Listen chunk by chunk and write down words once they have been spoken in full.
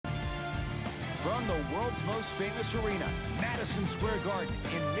From the world's most famous arena, Madison Square Garden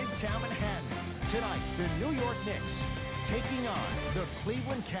in Midtown Manhattan. Tonight, the New York Knicks taking on the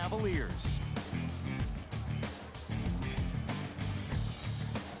Cleveland Cavaliers.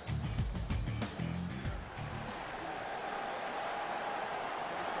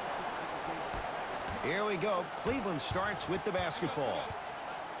 Here we go. Cleveland starts with the basketball.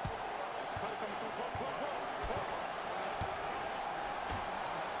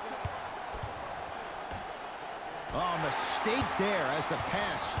 Oh, mistake there as the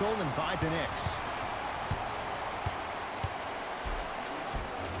pass stolen by the Knicks.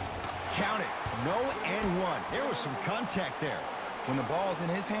 Count it. No and one. There was some contact there. When the ball's in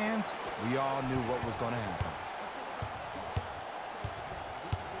his hands, we all knew what was going to happen.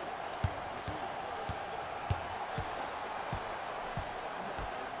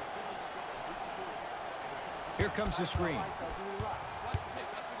 Here comes the screen.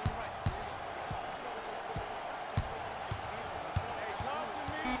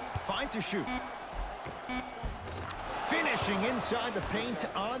 Fine to shoot. Finishing inside the paint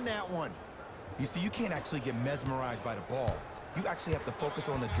on that one. You see, you can't actually get mesmerized by the ball. You actually have to focus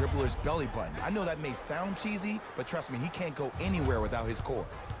on the dribbler's belly button. I know that may sound cheesy, but trust me, he can't go anywhere without his core.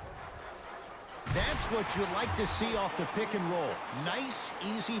 That's what you like to see off the pick and roll. Nice,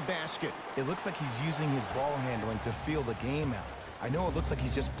 easy basket. It looks like he's using his ball handling to feel the game out. I know it looks like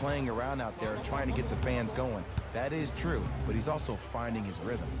he's just playing around out there trying to get the fans going. That is true, but he's also finding his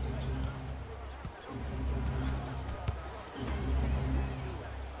rhythm.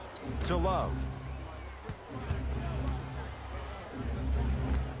 To Love.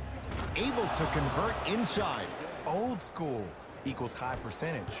 Able to convert inside. Old school equals high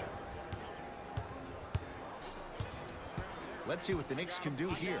percentage. Let's see what the Knicks can do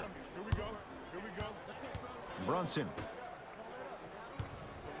here. Brunson.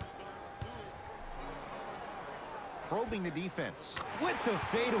 Probing the defense. With the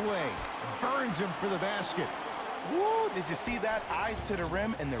fadeaway. Burns him for the basket. Woo! Did you see that? Eyes to the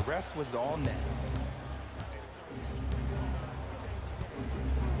rim, and the rest was all net.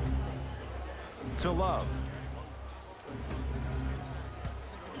 To Love.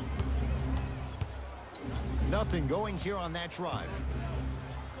 Nothing going here on that drive.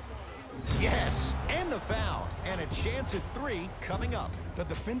 Yes, and the foul. And a chance at three coming up. The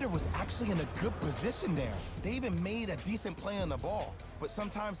defender was actually in a good position there. They even made a decent play on the ball. But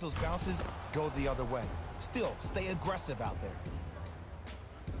sometimes those bounces go the other way. Still, stay aggressive out there.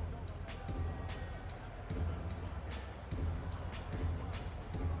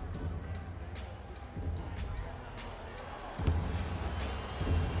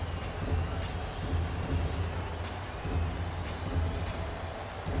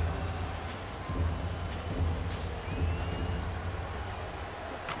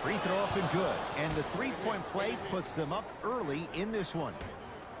 Free throw up and good. And the three-point play puts them up early in this one.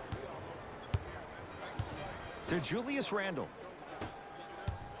 To Julius Randle.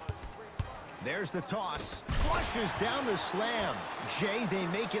 There's the toss. Flushes down the slam. Jay, they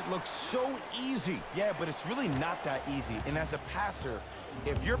make it look so easy. Yeah, but it's really not that easy. And as a passer,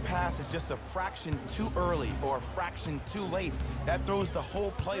 if your pass is just a fraction too early or a fraction too late, that throws the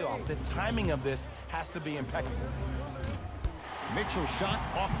whole play off. The timing of this has to be impeccable. Mitchell shot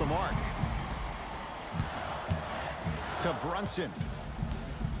off the mark. To Brunson.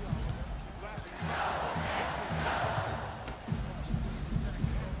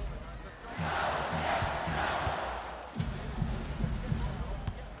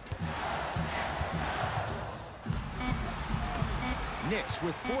 Knicks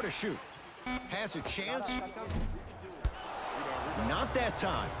with 4 to shoot. Has a chance. Not that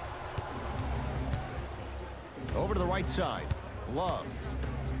time. Over to the right side. Love.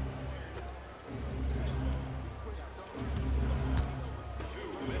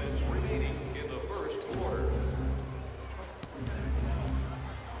 Remaining in the first quarter.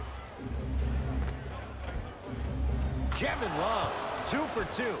 Kevin Love, 2 for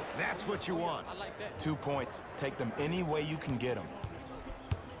 2. That's what you want. 2 points. Take them any way you can get them.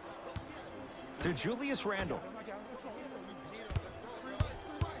 To Julius Randle.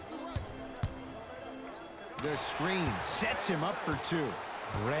 The screen sets him up for 2.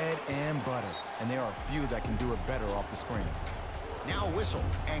 Bread and butter. And there are few that can do it better off the screen. Now a whistle,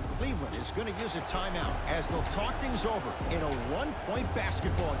 and Cleveland is going to use a timeout as they'll talk things over in a one-point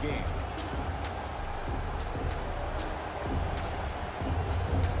basketball game.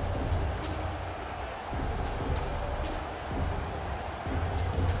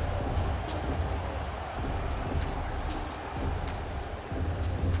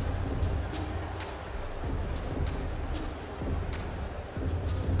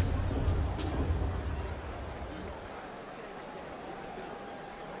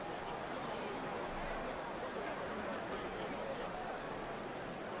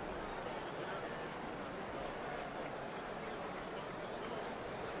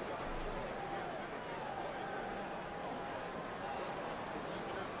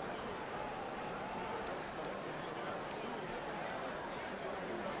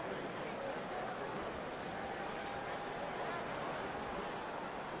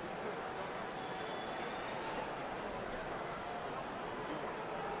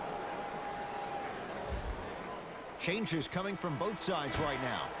 Changes coming from both sides right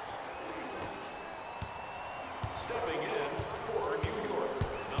now. Stepping in for New York,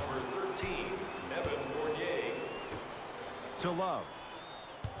 number 13, Evan Fournier. To Love.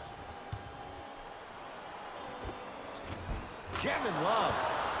 Kevin Love,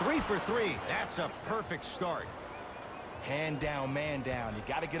 3 for 3. That's a perfect start. Hand down, man down. You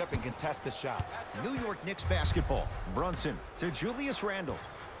got to get up and contest the shot. New York Knicks basketball. Brunson to Julius Randle.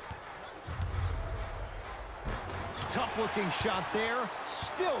 Tough-looking shot there.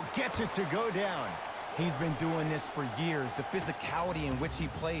 Still gets it to go down. He's been doing this for years. The physicality in which he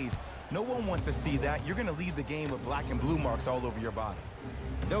plays. No one wants to see that. You're going to leave the game with black and blue marks all over your body.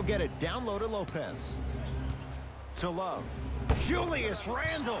 They'll get it down low to Lopez. To Love. Julius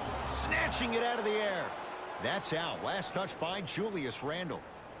Randle snatching it out of the air. That's out. Last touch by Julius Randle.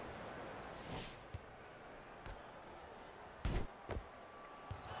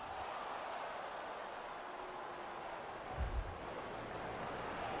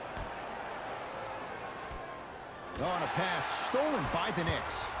 On a pass stolen by the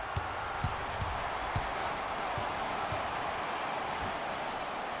Knicks.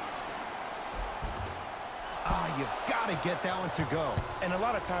 You've got to get that one to go. And a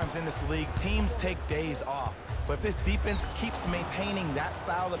lot of times in this league, teams take days off. But if this defense keeps maintaining that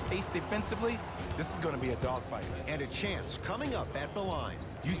style of pace defensively, this is going to be a dogfight. And a chance coming up at the line.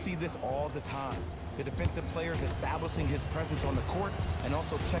 You see this all the time. The defensive players establishing his presence on the court and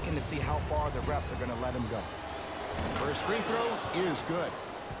also checking to see how far the refs are going to let him go. First free throw is good.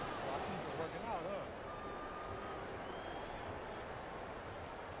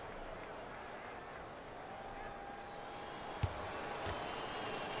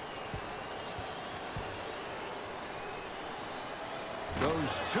 Goes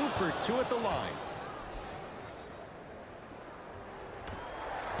 2 for 2 at the line.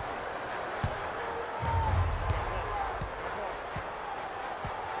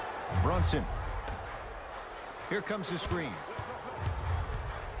 Brunson. Here comes the screen.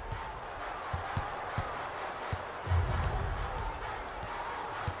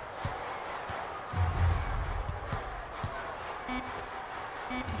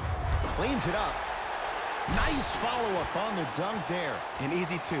 Cleans it up. Nice follow-up on the dunk there. An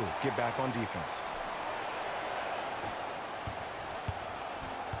easy 2. Get back on defense.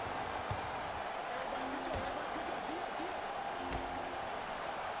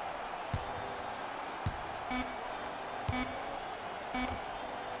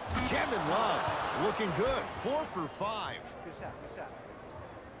 Kevin Love looking good. 4 for 5. Good shot, good shot.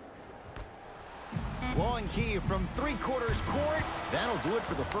 Long key from 3/4 court. That'll do it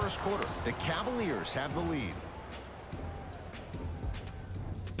for the first quarter. The Cavaliers have the lead.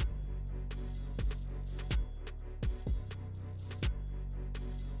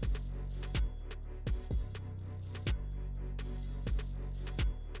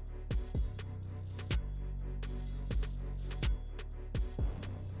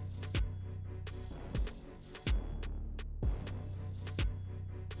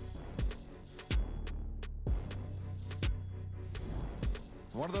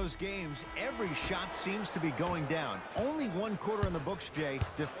 One of those games, every shot seems to be going down. Only 1 quarter in the books, Jay.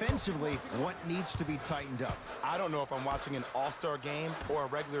 Defensively, what needs to be tightened up? I don't know if I'm watching an all-star game or a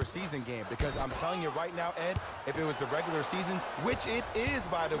regular season game, because I'm telling you right now, Ed, if it was the regular season, which it is,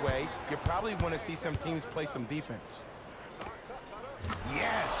 by the way, you probably want to see some teams play some defense.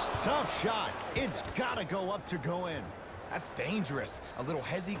 Yes, tough shot. It's got to go up to go in. That's dangerous. A little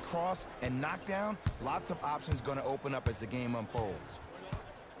hezzy cross and knockdown. Lots of options going to open up as the game unfolds.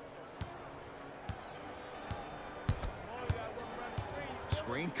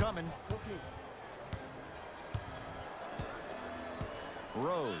 Screen coming.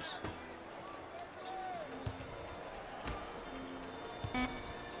 Rose.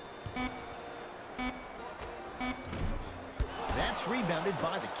 That's rebounded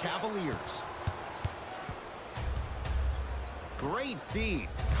by the Cavaliers. Great feed.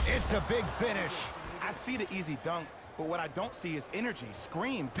 It's a big finish. I see the easy dunk, but what I don't see is energy.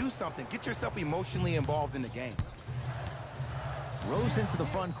 Scream, do something. Get yourself emotionally involved in the game. Rose into the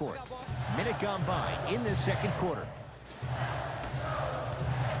front court. Minute gone by in the second quarter.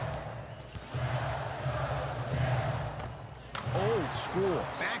 Old school.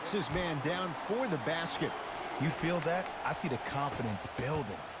 Backs his man down for the basket. You feel that? I see the confidence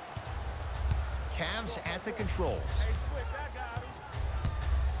building. Cavs at the controls.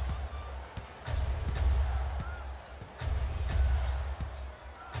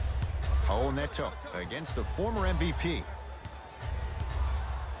 Hole Neto against the former MVP.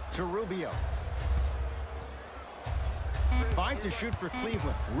 To Rubio. 5 to shoot for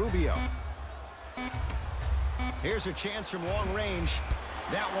Cleveland. Rubio. Here's a chance from long range.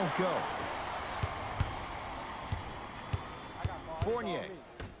 That won't go. Fournier.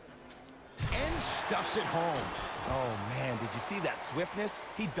 And stuffs it home. Oh, man, did you see that swiftness?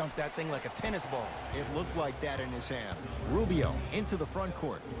 He dunked that thing like a tennis ball. It looked like that in his hand. Rubio into the front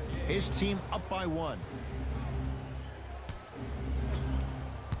court. His team up by 1.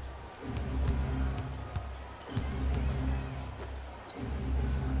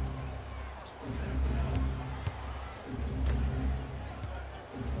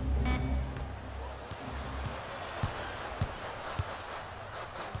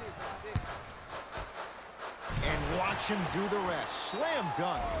 Watch him do the rest. Slam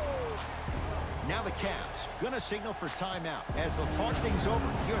dunk. Now the Cavs gonna signal for timeout as they'll talk things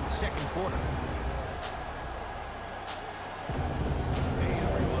over here in the second quarter. Hey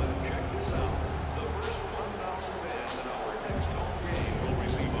everyone, check this out. The first 1,000 fans in our next home game will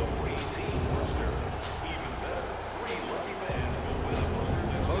receive a free team poster. Even better, 3 lucky fans will win a poster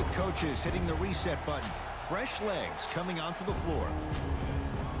next week. Both coaches hitting the reset button. Fresh legs coming onto the floor.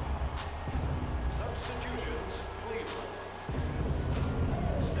 Substitutions, Cleveland.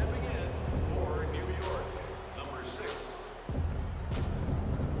 Stepping in for New York, number 6.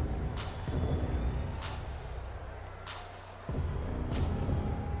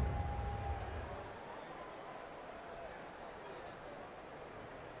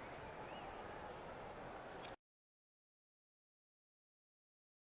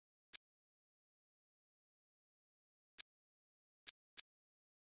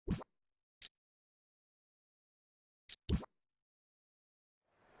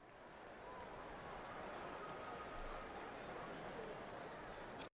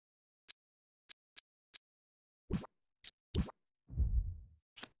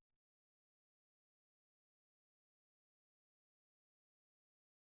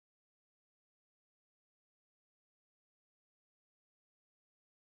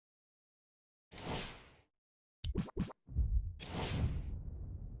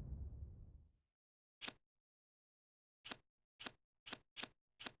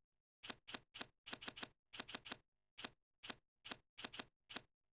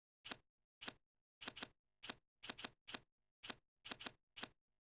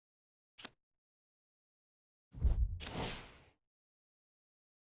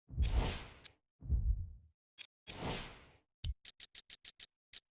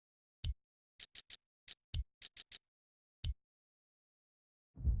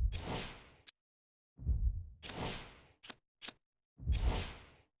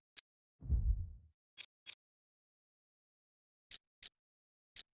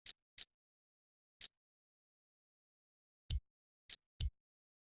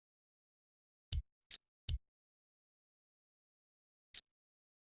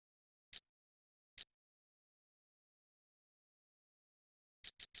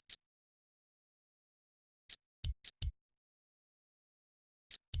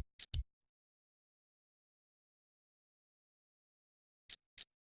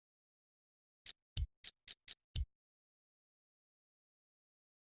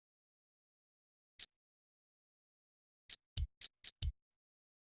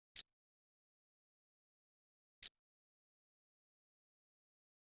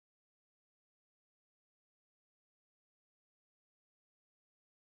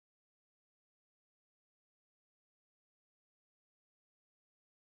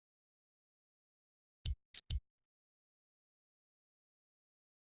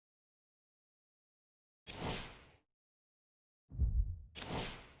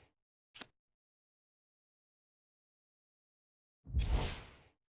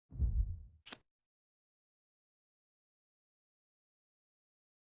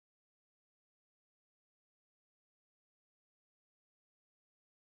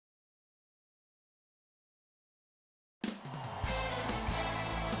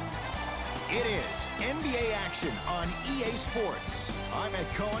 It is NBA action on EA Sports. I'm Ed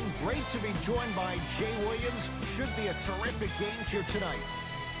Cohen. Great to be joined by Jay Williams. Should be a terrific game here tonight.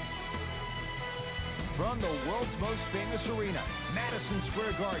 From the world's most famous arena, Madison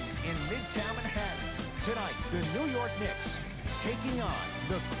Square Garden in Midtown Manhattan. Tonight, the New York Knicks taking on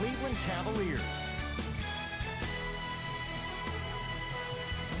the Cleveland Cavaliers.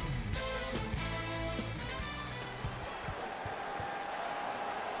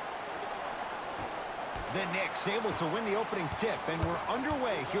 The Knicks able to win the opening tip, and we're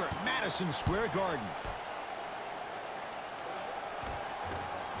underway here at Madison Square Garden.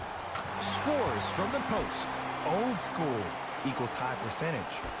 Scores from the post. Old school equals high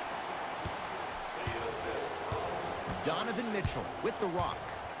percentage. Donovan Mitchell with the rock.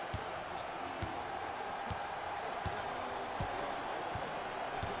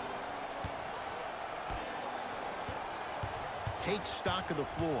 take stock of the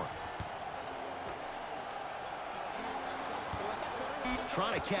floor.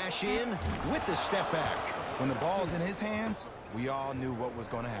 Trying to cash in with the step back. When the ball's in his hands, we all knew what was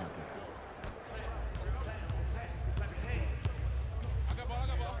going to happen.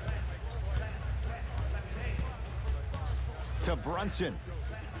 To Brunson.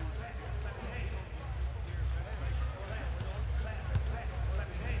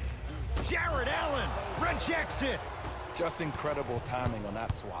 Jared Allen rejects it. Just incredible timing on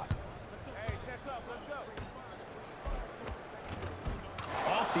that swat.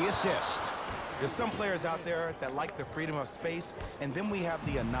 Off the assist. There's some players out there that like the freedom of space, and then we have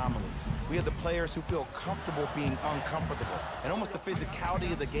the anomalies. We have the players who feel comfortable being uncomfortable, and almost the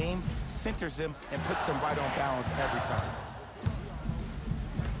physicality of the game centers them and puts them right on balance every time.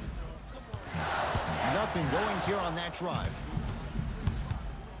 Nothing going here on that drive.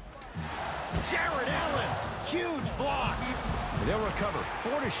 Jared Allen, huge block. They'll recover,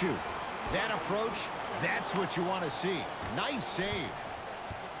 4 to shoot. That approach, that's what you want to see. Nice save.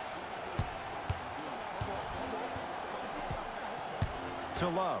 To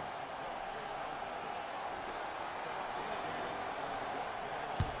Love.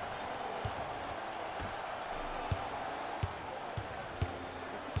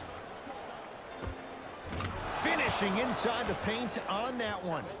 Finishing inside the paint on that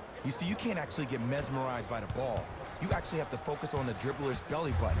one. You see, you can't actually get mesmerized by the ball. You actually have to focus on the dribbler's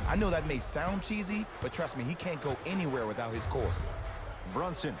belly button. I know that may sound cheesy, but trust me, he can't go anywhere without his core.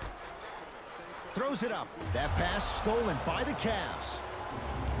 Brunson throws it up. That pass stolen by the Cavs.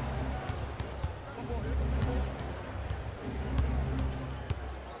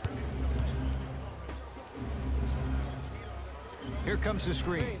 Here comes the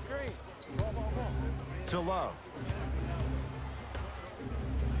screen. To Love.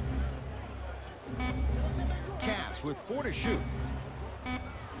 Cavs with 4 to shoot.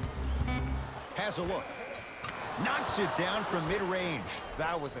 Has a look. Knocks it down from mid-range.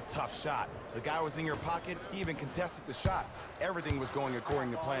 That was a tough shot. The guy was in your pocket. He even contested the shot. Everything was going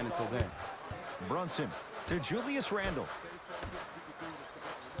according to plan until then. Brunson to Julius Randle.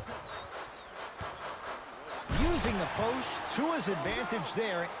 Using the post to his advantage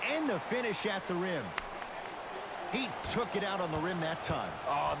there, and the finish at the rim. He took it out on the rim that time.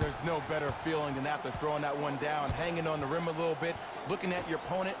 Oh, there's no better feeling than after throwing that one down, hanging on the rim a little bit, looking at your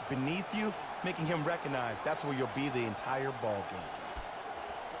opponent beneath you, making him recognize that's where you'll be the entire ball game.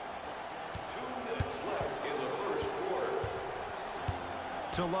 2 minutes left in the first quarter.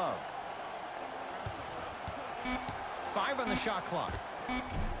 To Love. 5 on the shot clock.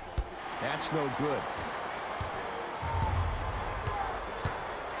 That's no good.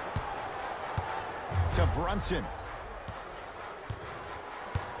 To Brunson.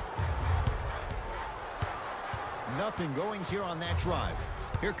 Nothing going here on that drive.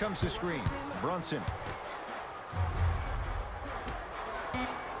 Here comes the screen. Brunson.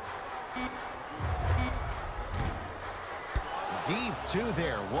 Deep 2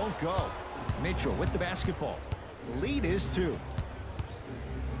 there. Won't go. Mitchell with the basketball. Lead is 2.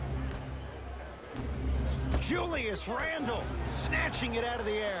 Julius Randle snatching it out of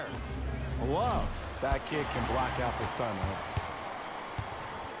the air. Love. That kid can block out the sun, huh?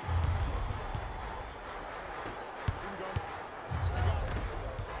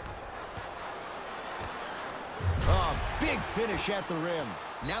 Big finish at the rim.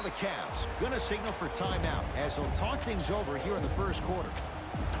 Now the Cavs gonna signal for timeout as they'll talk things over here in the first quarter.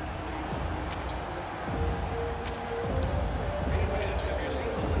 Hey fans, have you seen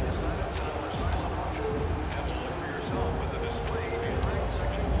the latest items in our silent auction? Have a look for yourself at the display behind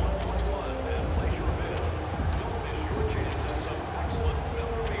section 121 and place your bid. Don't miss your chance at some excellent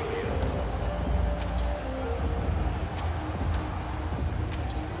memorabilia.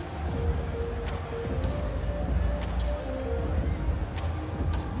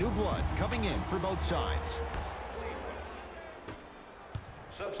 New blood coming in for both sides.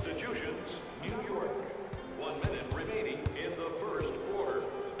 Substitutions, New York. 1 minute remaining in the first quarter.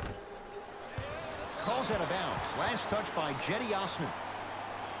 Calls out of bounds. Last touch by Jetty Osman.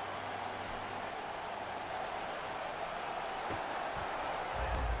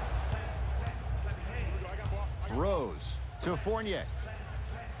 Rose to Fournier.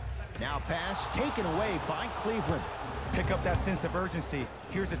 Now pass taken away by Cleveland. Pick up that sense of urgency.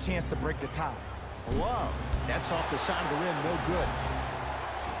 Here's a chance to break the tie. Love. That's off the side of the rim. No good.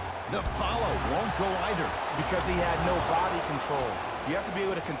 The follow won't go either. Because he had no body control. You have to be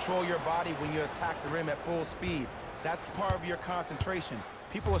able to control your body when you attack the rim at full speed. That's part of your concentration.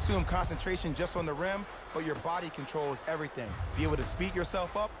 People assume concentration just on the rim, but your body control is everything. Be able to speed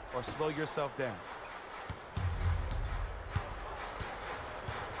yourself up or slow yourself down.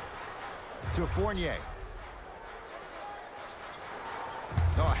 To Fournier.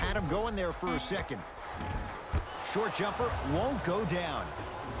 Oh, had him going there for a second. Short jumper won't go down.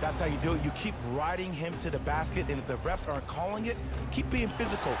 That's how you do it. You keep riding him to the basket, and if the refs aren't calling it, keep being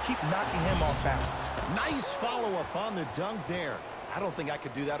physical. Keep knocking him off balance. Nice follow-up on the dunk there. I don't think I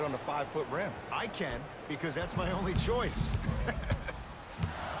could do that on a 5-foot rim. I can, because that's my only choice.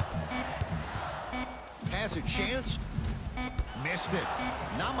 Has a chance. Missed it.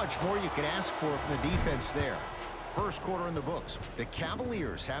 Not much more you can ask for from the defense there. First quarter in the books. The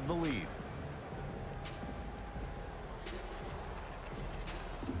Cavaliers have the lead.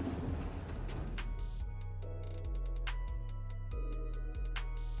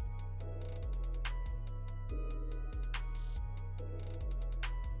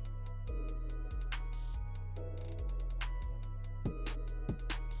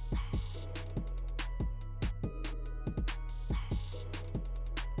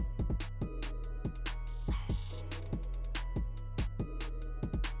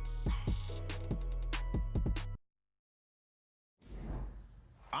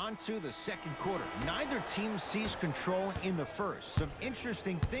 On to the second quarter. Neither team sees control in the first. Some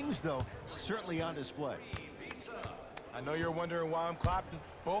interesting things, though, certainly on display. I know you're wondering why I'm clapping.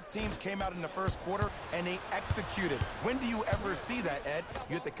 Both teams came out in the first quarter, and they executed. When do you ever see that, Ed?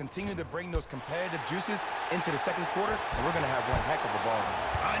 You have to continue to bring those competitive juices into the second quarter, and we're going to have one heck of a ball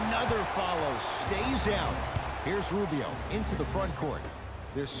game. Another follow. Stays out. Here's Rubio into the front court.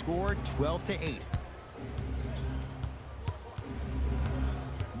 Their score 12-8.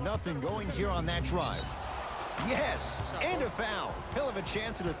 Nothing going here on that drive. Yes, and a foul. He'll have a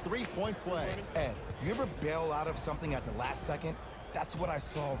chance at a three-point play. Ed, you ever bail out of something at the last second? That's what I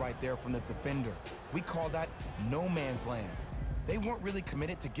saw right there from the defender. We call that no man's land. They weren't really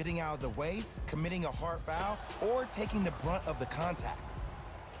committed to getting out of the way, committing a hard foul, or taking the brunt of the contact.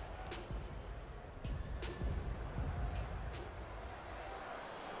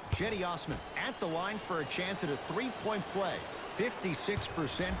 Cedi Osman at the line for a chance at a three-point play.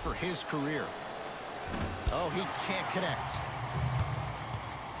 56% for his career. Oh, he can't connect.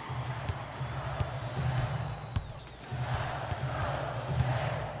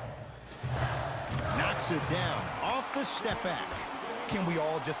 Knocks it down off the step back. Can we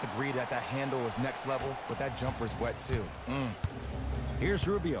all just agree that that handle is next level, but that jumper's wet too? Here's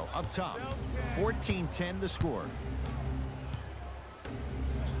Rubio up top. 14-10 the score.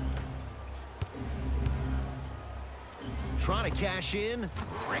 Trying to cash in.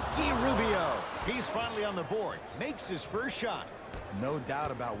 Ricky Rubio. He's finally on the board. Makes his first shot. No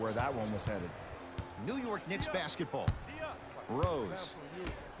doubt about where that one was headed. New York Knicks basketball. Rose.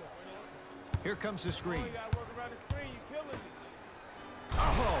 Here comes the screen.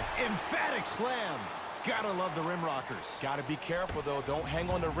 Oh, emphatic slam. Gotta love the rim rockers. Gotta be careful, though. Don't hang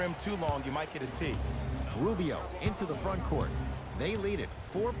on the rim too long. You might get a tee. Rubio into the front court. They lead it.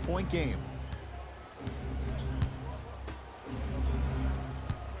 4-point game.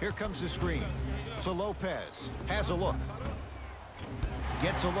 Here comes the screen. So Lopez has a look.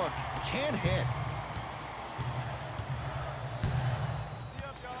 Gets a look. Can't hit.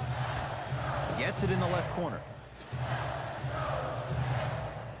 Gets it in the left corner.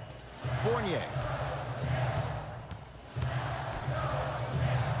 Fournier.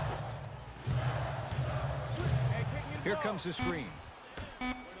 Here comes the screen.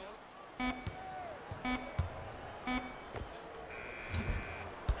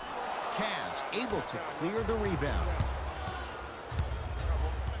 Cavs able to clear the rebound.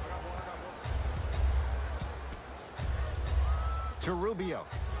 To Rubio.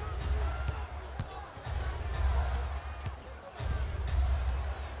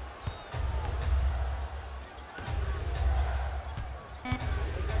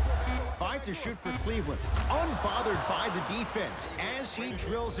 Five to shoot for Cleveland. Unbothered by the defense as he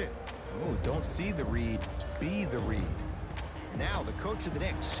drills it. Oh, don't see the read, be the read. Now the coach of the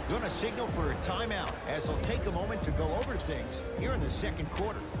Knicks going to signal for a timeout as he'll take a moment to go over things here in the second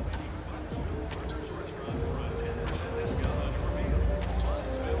quarter.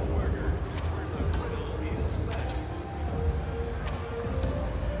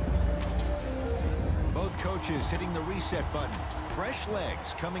 Both coaches hitting the reset button. Fresh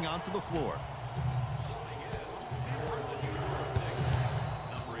legs coming onto the floor.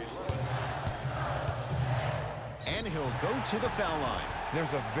 And he'll go to the foul line.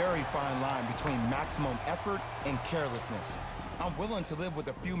 There's a very fine line between maximum effort and carelessness. I'm willing to live with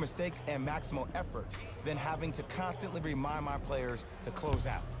a few mistakes and maximum effort than having to constantly remind my players to close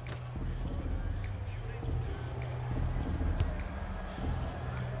out.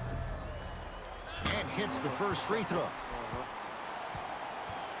 And hits the first free throw.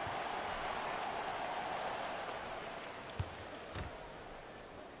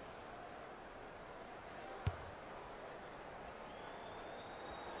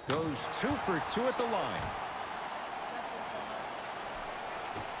 Goes 2 for 2 at the line.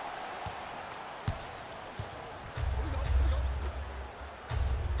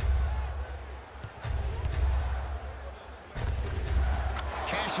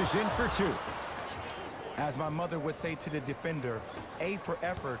 Cashes in for 2. As my mother would say to the defender, A for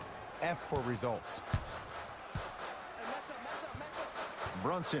effort, F for results.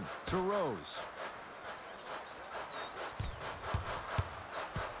 Brunson to Rose.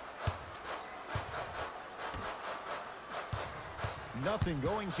 Nothing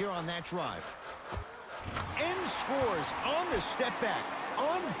going here on that drive. And scores on the step back.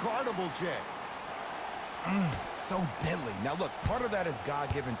 Unguardable, Jay. So deadly. Now look, part of that is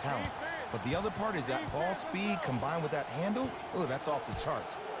God-given talent. But the other part is that ball speed combined with that handle. Oh, that's off the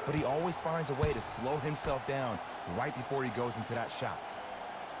charts. But he always finds a way to slow himself down right before he goes into that shot.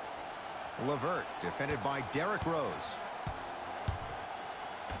 LeVert, defended by Derrick Rose.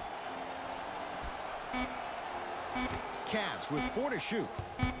 Cavs with 4 to shoot.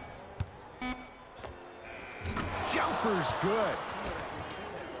 Jumper's good.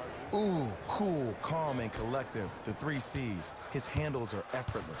 Ooh, cool, calm, and collective. The 3 C's. His handles are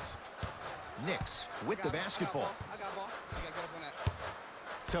effortless. Knicks with the basketball. I got ball. You gotta get up on that.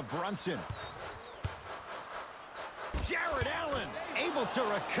 To Brunson. Jared Allen able to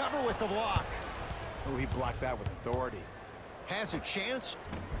recover with the block. Oh, he blocked that with authority. Has a chance.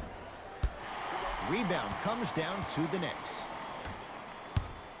 Rebound comes down to the Knicks.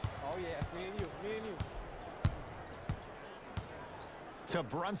 Oh, yeah, me and you, me and you. To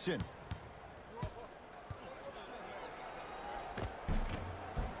Brunson.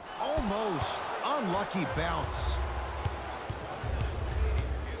 Almost unlucky bounce.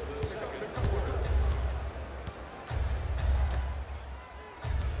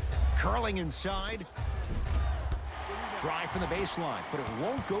 Curling inside. Drive from the baseline, but it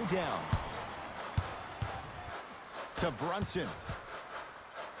won't go down. To Brunson.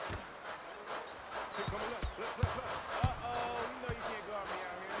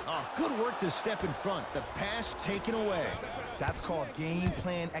 Oh, good work to step in front. The pass taken away. That's called game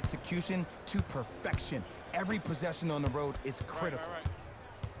plan execution to perfection. Every possession on the road is critical.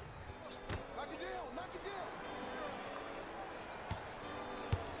 Knock it down, knock it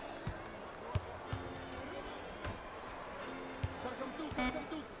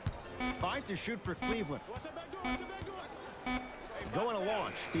down. 5 to shoot for Cleveland. Going to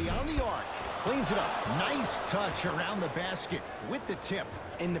launch beyond the arc. Cleans it up. Nice touch around the basket with the tip.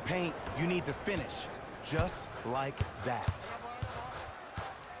 In the paint, you need to finish just like that.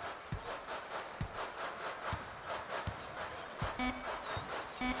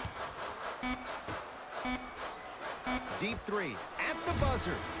 Deep 3 at the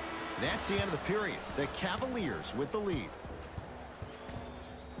buzzer. That's the end of the period. The Cavaliers with the lead.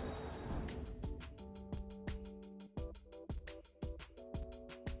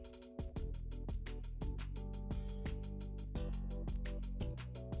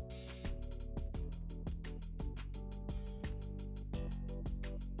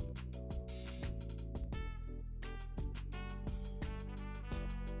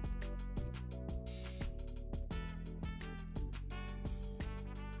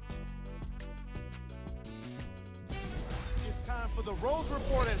 It's time for the Rose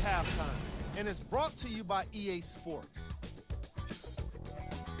Report at halftime, and it's brought to you by EA Sports.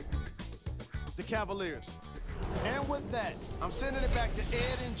 The Cavaliers. And with that, I'm sending it back to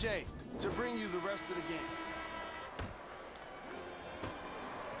Ed and Jay to bring you the rest of the game.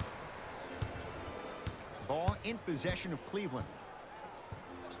 Ball in possession of Cleveland.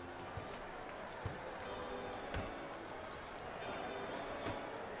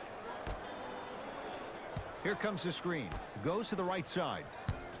 Here comes the screen. Goes to the right side.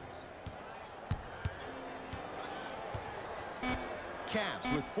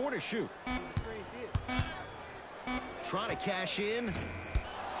 Cavs with 4 to shoot. Trying to cash in.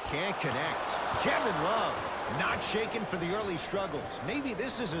 Can't connect. Kevin Love not shaken for the early struggles. Maybe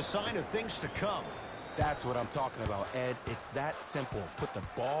this is a sign of things to come. That's what I'm talking about, Ed. It's that simple. Put the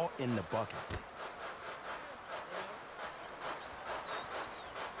ball in the bucket.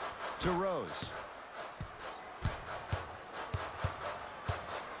 To Rose.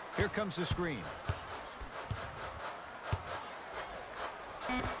 Here comes the screen.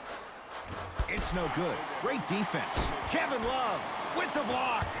 It's no good. Great defense. Kevin Love with the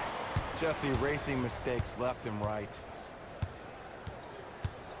block. Just erasing mistakes left and right.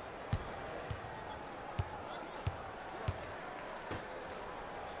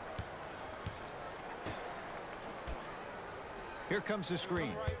 Here comes the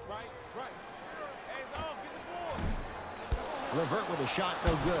screen. Levert with a shot,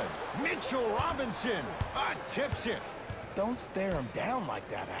 no good. Mitchell Robinson tips it. Don't stare him down like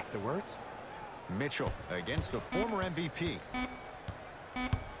that afterwards. Mitchell against the former MVP.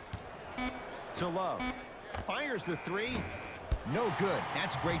 To Love. Fires the three. No good.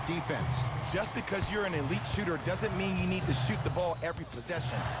 That's great defense. Just because you're an elite shooter doesn't mean you need to shoot the ball every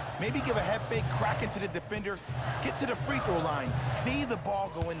possession. Maybe give a head fake, crack into the defender, get to the free throw line, see the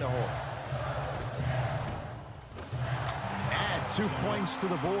ball go in the hole. Add 2 points to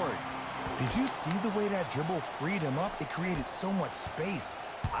the board. Did you see the way that dribble freed him up? It created so much space.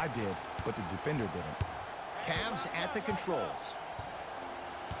 I did, but the defender didn't. Cavs at the controls.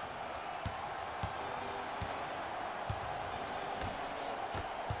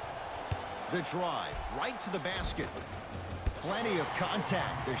 The drive, right to the basket. Plenty of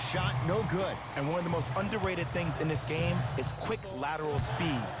contact. The shot, no good. And one of the most underrated things in this game is quick lateral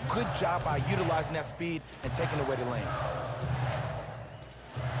speed. Good job by utilizing that speed and taking away the lane.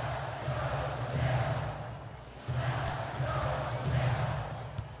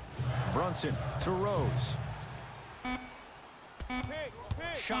 Brunson to Rose.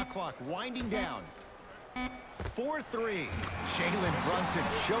 Shot clock winding down. 4-3. Jalen Brunson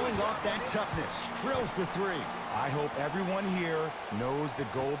showing off that toughness. Drills the three. I hope everyone here knows the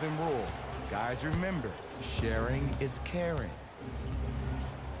golden rule. Guys, remember, sharing is caring.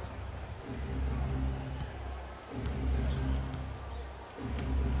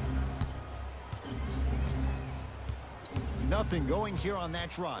 Nothing going here on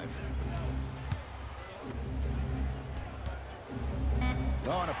that drive.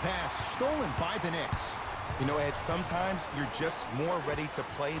 On a pass stolen by the Knicks. You know, Ed, sometimes you're just more ready to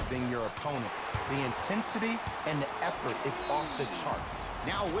play than your opponent. The intensity and the effort is off the charts.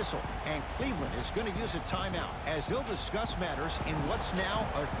 Now a whistle, and Cleveland is going to use a timeout as they'll discuss matters in what's now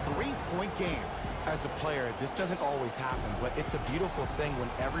a three-point game. As a player, this doesn't always happen, but it's a beautiful thing when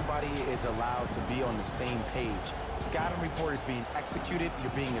everybody is allowed to be on the same page. Scouting report is being executed,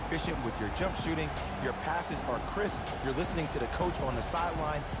 you're being efficient with your jump shooting, your passes are crisp, you're listening to the coach on the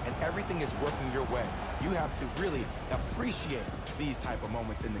sideline, and everything is working your way. You have to really appreciate these type of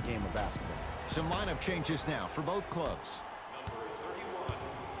moments in the game of basketball. Some lineup changes now for both clubs. Number 31,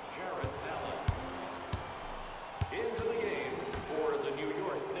 Jarrett Allen. Into the game for the New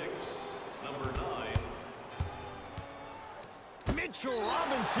York Knicks, number 9. Mitchell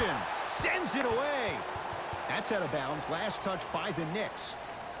Robinson sends it away. That's out of bounds. Last touch by the Knicks.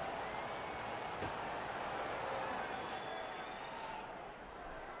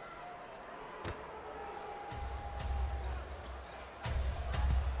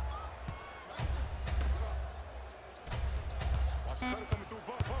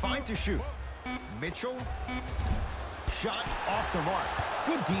 Fine to shoot. Mitchell. Shot off the mark.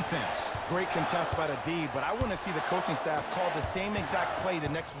 Good defense. Great contest by the D, but I want to see the coaching staff call the same exact play the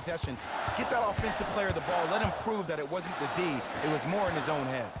next possession. Get that offensive player the ball. Let him prove that it wasn't the D. It was more in his own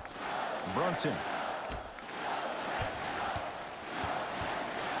head. Brunson.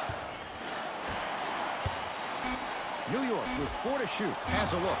 New York with 4 to shoot.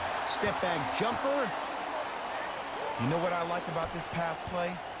 Has a look. Step back jumper. You know what I like about this pass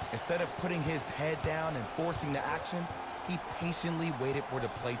play? Instead of putting his head down and forcing the action, he patiently waited for the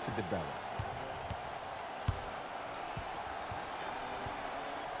play to develop.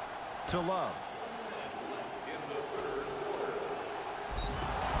 To Love.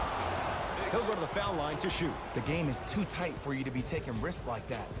 He'll go to the foul line to shoot. The game is too tight for you to be taking risks like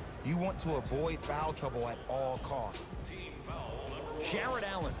that. You want to avoid foul trouble at all costs. Jarrett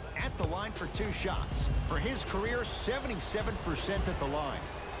Allen at the line for 2 shots. For his career, 77% at the line.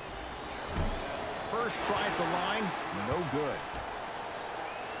 First try at the line, no good.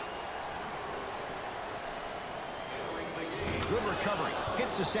 Good recovery.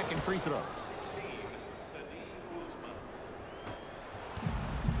 Hits the second free throw.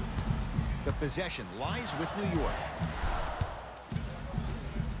 The possession lies with New York.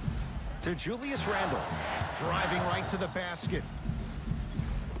 To Julius Randle. Driving right to the basket.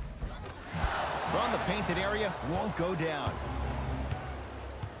 From the painted area, won't go down.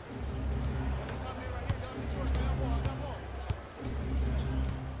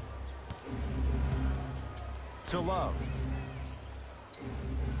 To Love.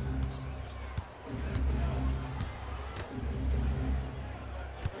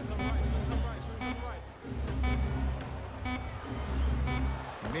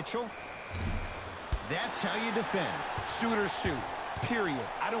 Mitchell. That's how you defend. Shooters shoot. Period.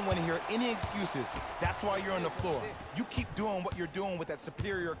 I don't want to hear any excuses. That's why you're on the floor. You keep doing what you're doing with that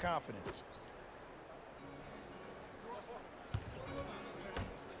superior confidence.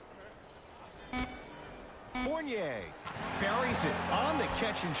 Fournier buries it on the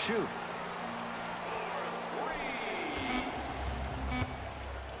catch and shoot.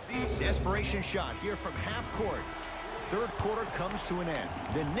 Desperation shot here from half court. Third quarter comes to an end.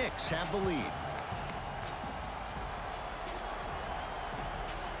 The Knicks have the lead.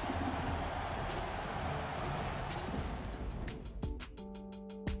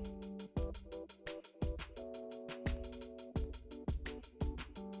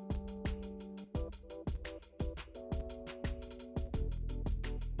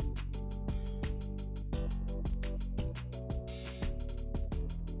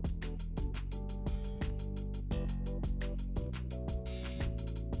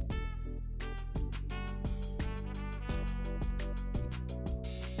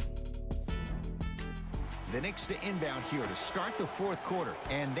 The Knicks to inbound here to start the fourth quarter.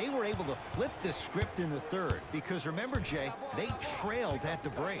 And they were able to flip the script in the third. Because remember, Jay, they trailed at the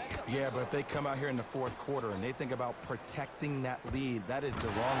break. Yeah, but if they come out here in the fourth quarter and they think about protecting that lead, that is the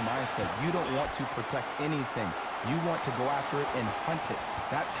wrong mindset. You don't want to protect anything. You want to go after it and hunt it.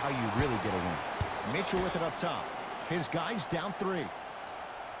 That's how you really get a win. Mitchell with it up top. His guys down 3. ISO,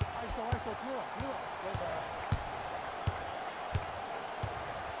 through it. Go back.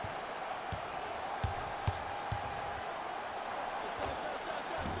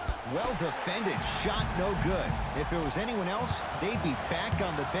 Well defended, shot no good. If it was anyone else, they'd be back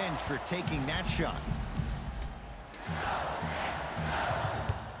on the bench for taking that shot.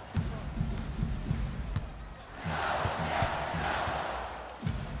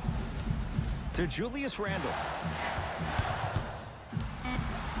 To Julius Randle.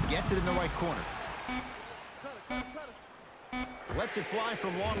 Gets it in the right corner. Lets it fly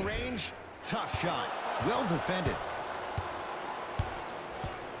from long range. Tough shot. Well defended.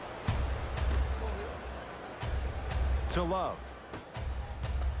 To Love.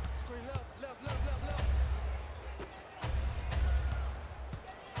 Screen left.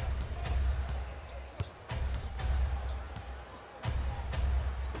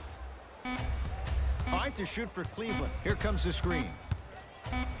 Five to shoot for Cleveland. Here comes the screen.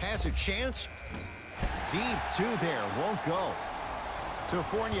 Has a chance. Deep 2 there. Won't go. To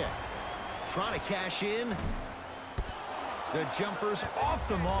Fournier. Trying to cash in. The jumper's off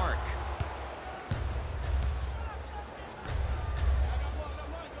the mark.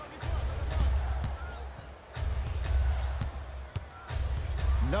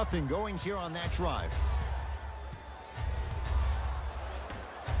 Nothing going here on that drive.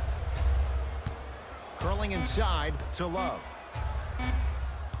 Curling inside to Love.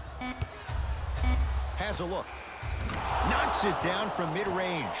 Has a look. Knocks it down from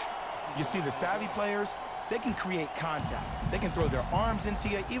mid-range. You see, the savvy players, they can create contact. They can throw their arms into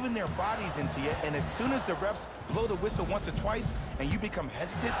you, even their bodies into you, and as soon as the refs blow the whistle once or twice and you become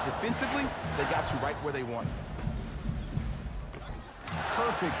hesitant defensively, they got you right where they want you.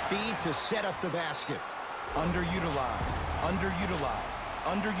 Perfect feed to set up the basket. Underutilized.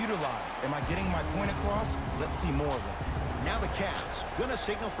 Am I getting my point across? Let's see more of it. Now the Cavs gonna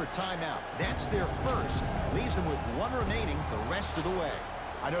signal for timeout. That's their first. Leaves them with 1 remaining the rest of the way.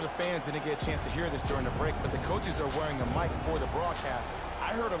 I know the fans didn't get a chance to hear this during the break, but the coaches are wearing a mic for the broadcast.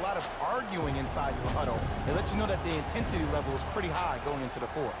 I heard a lot of arguing inside the huddle. They let you know that the intensity level is pretty high going into the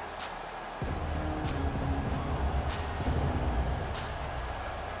fourth.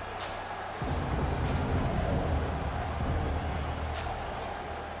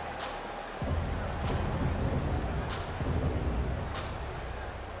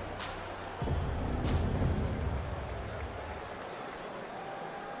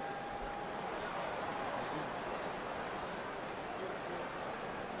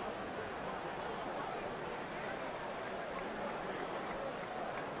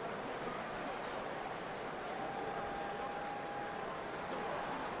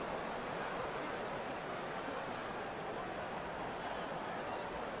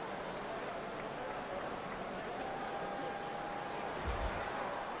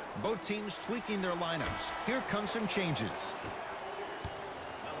 Both teams tweaking their lineups. Here come some changes.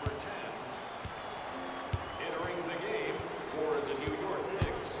 Number 10. Entering the game for the New York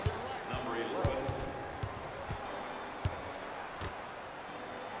Knicks. Number 11.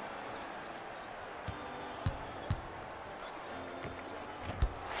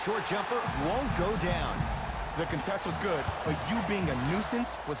 Short jumper won't go down. The contest was good, but you being a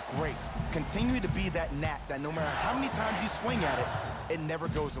nuisance was great. Continue to be that gnat that no matter how many times you swing at it, it never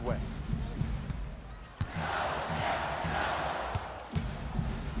goes away.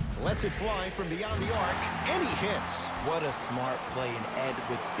 Lets it fly from beyond the arc, and he hits. What a smart play, and Ed,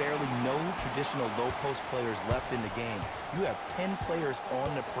 with barely no traditional low-post players left in the game, you have 10 players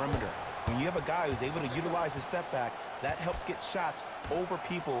on the perimeter. When you have a guy who's able to utilize his step back, that helps get shots over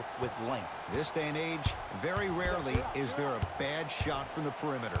people with length. This day and age, very rarely is there a bad shot from the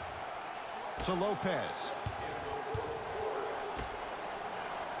perimeter. To Lopez.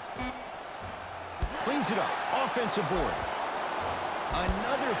 Cleans it up. Offensive board.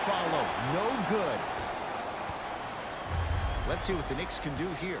 Another follow. No good. Let's see what the Knicks can do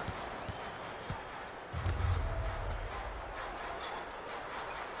here.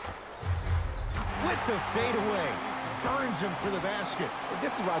 With the fadeaway. Burns him for the basket.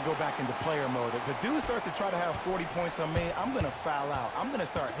 This is where I go back into player mode. If the dude starts to try to have 40 points on me, I'm going to foul out. I'm going to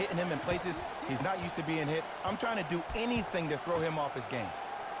start hitting him in places he's not used to being hit. I'm trying to do anything to throw him off his game.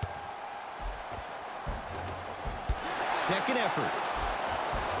 Second effort.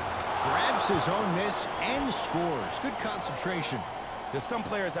 Grabs his own miss and scores. Good concentration. There's some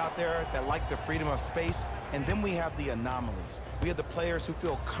players out there that like the freedom of space, and then we have the anomalies. We have the players who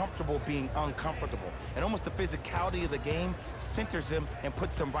feel comfortable being uncomfortable, and almost the physicality of the game centers them and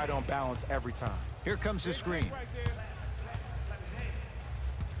puts them right on balance every time. Here comes the screen.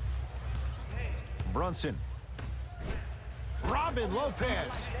 Brunson. Robin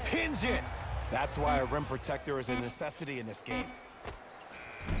Lopez pins it. That's why a rim protector is a necessity in this game.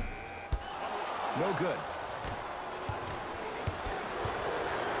 No good.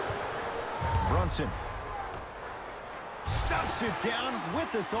 Brunson stuffs it down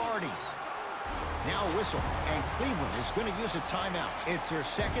with authority. Now a whistle, and Cleveland is going to use a timeout. It's their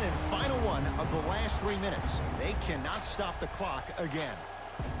second and final one of the last 3 minutes. They cannot stop the clock again.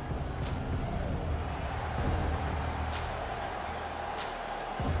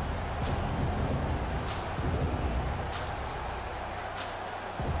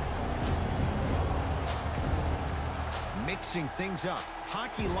 Mixing things up.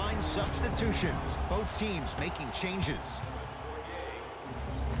 Hockey line substitutions. Both teams making changes.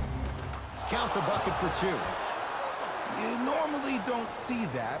 Count the bucket for 2. You normally don't see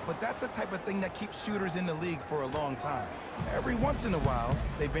that, but that's the type of thing that keeps shooters in the league for a long time. Every once in a while,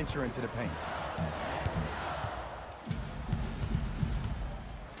 they venture into the paint.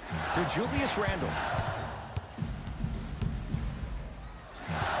 To Julius Randle.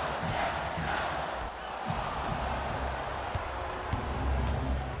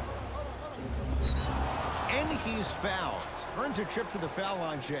 He's fouled. Earns a trip to the foul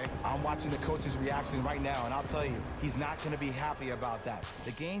line, Jay. I'm watching the coach's reaction right now, and I'll tell you, he's not going to be happy about that.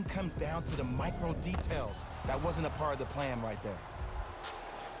 The game comes down to the micro details. That wasn't a part of the plan right there.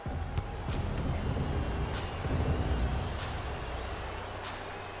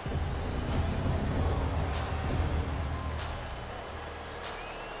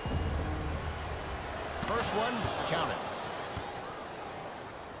 First one, count it.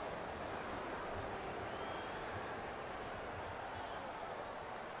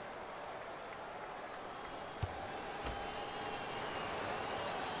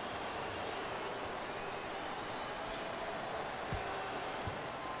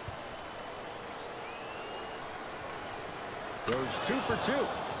 Goes 2 for 2.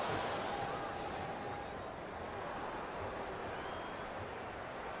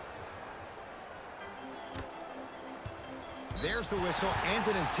 There's the whistle and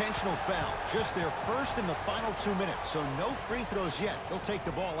an intentional foul. Just their first in the final 2 minutes, so no free throws yet. They'll take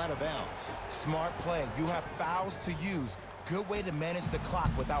the ball out of bounds. Smart play. You have fouls to use. Good way to manage the clock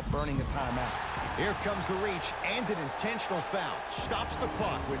without burning a timeout. Here comes the reach and an intentional foul. Stops the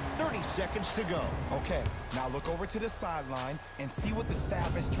clock with 30 seconds to go. Okay, now look over to the sideline and see what the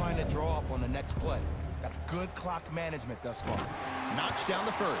staff is trying to draw up on the next play. That's good clock management thus far. Knocks down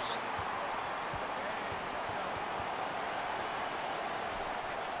the first.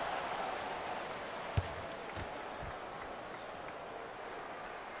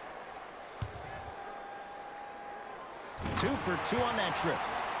 Two for 2 on that trip.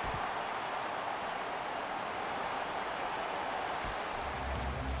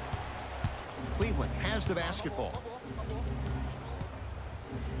 Cleveland has the basketball.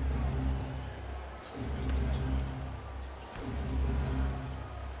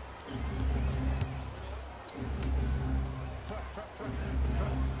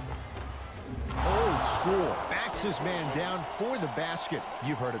 Old school. Backs his man down for the basket.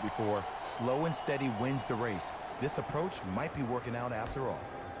 You've heard it before. Slow and steady wins the race. This approach might be working out after all.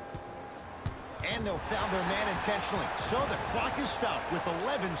 And they'll foul their man intentionally. So the clock is stopped with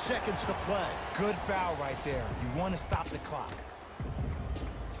 11 seconds to play. Good foul right there. You want to stop the clock.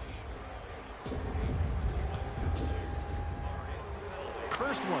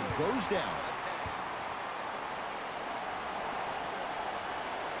 First one goes down.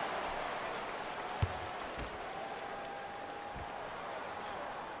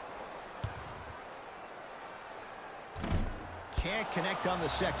 Can't connect on the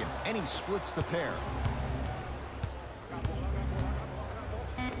second, and he splits the pair.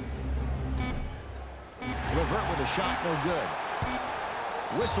 Levert with a shot, no good.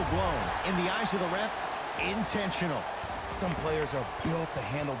 Whistle blown. In the eyes of the ref, intentional. Some players are built to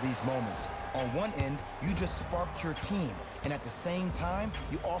handle these moments. On one end, you just sparked your team, and at the same time,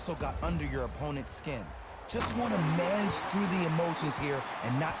 you also got under your opponent's skin. Just want to manage through the emotions here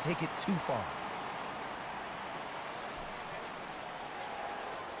and not take it too far.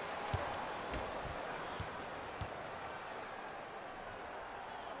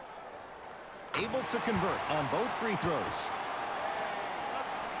 Able to convert on both free throws.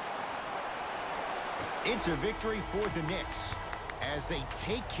 It's a victory for the Knicks as they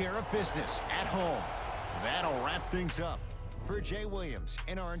take care of business at home. That'll wrap things up. For Jay Williams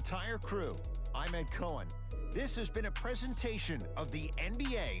and our entire crew, I'm Ed Cohen. This has been a presentation of the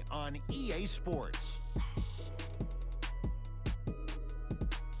NBA on EA Sports.